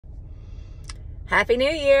Happy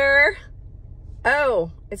New Year.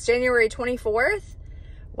 Oh, it's January 24th.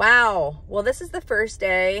 Wow. Well, this is the first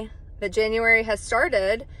day that January has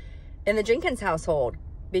started in the Jenkins household,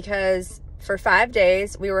 because for 5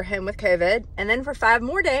 days we were home with COVID, and then for 5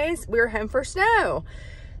 more days we were home for snow.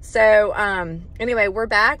 So anyway, we're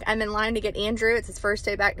back. I'm in line to get Andrew. It's his first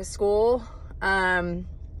day back to school in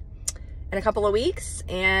a couple of weeks,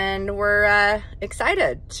 and we're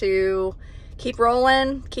excited to keep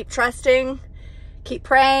rolling, keep trusting, keep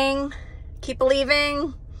praying, keep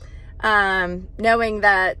believing, knowing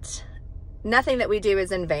that nothing that we do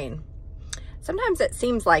is in vain. Sometimes it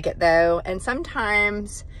seems like it though, and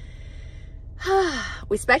sometimes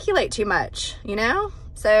we speculate too much, you know?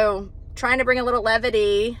 So trying to bring a little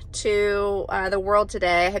levity to the world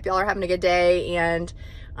today. I hope y'all are having a good day, and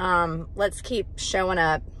let's keep showing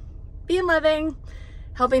up, being loving,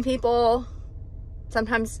 helping people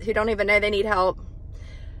sometimes who don't even know they need help.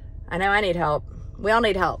 I know I need help. We all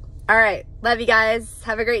need help. All right. Love you guys.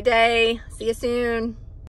 Have a great day. See you soon.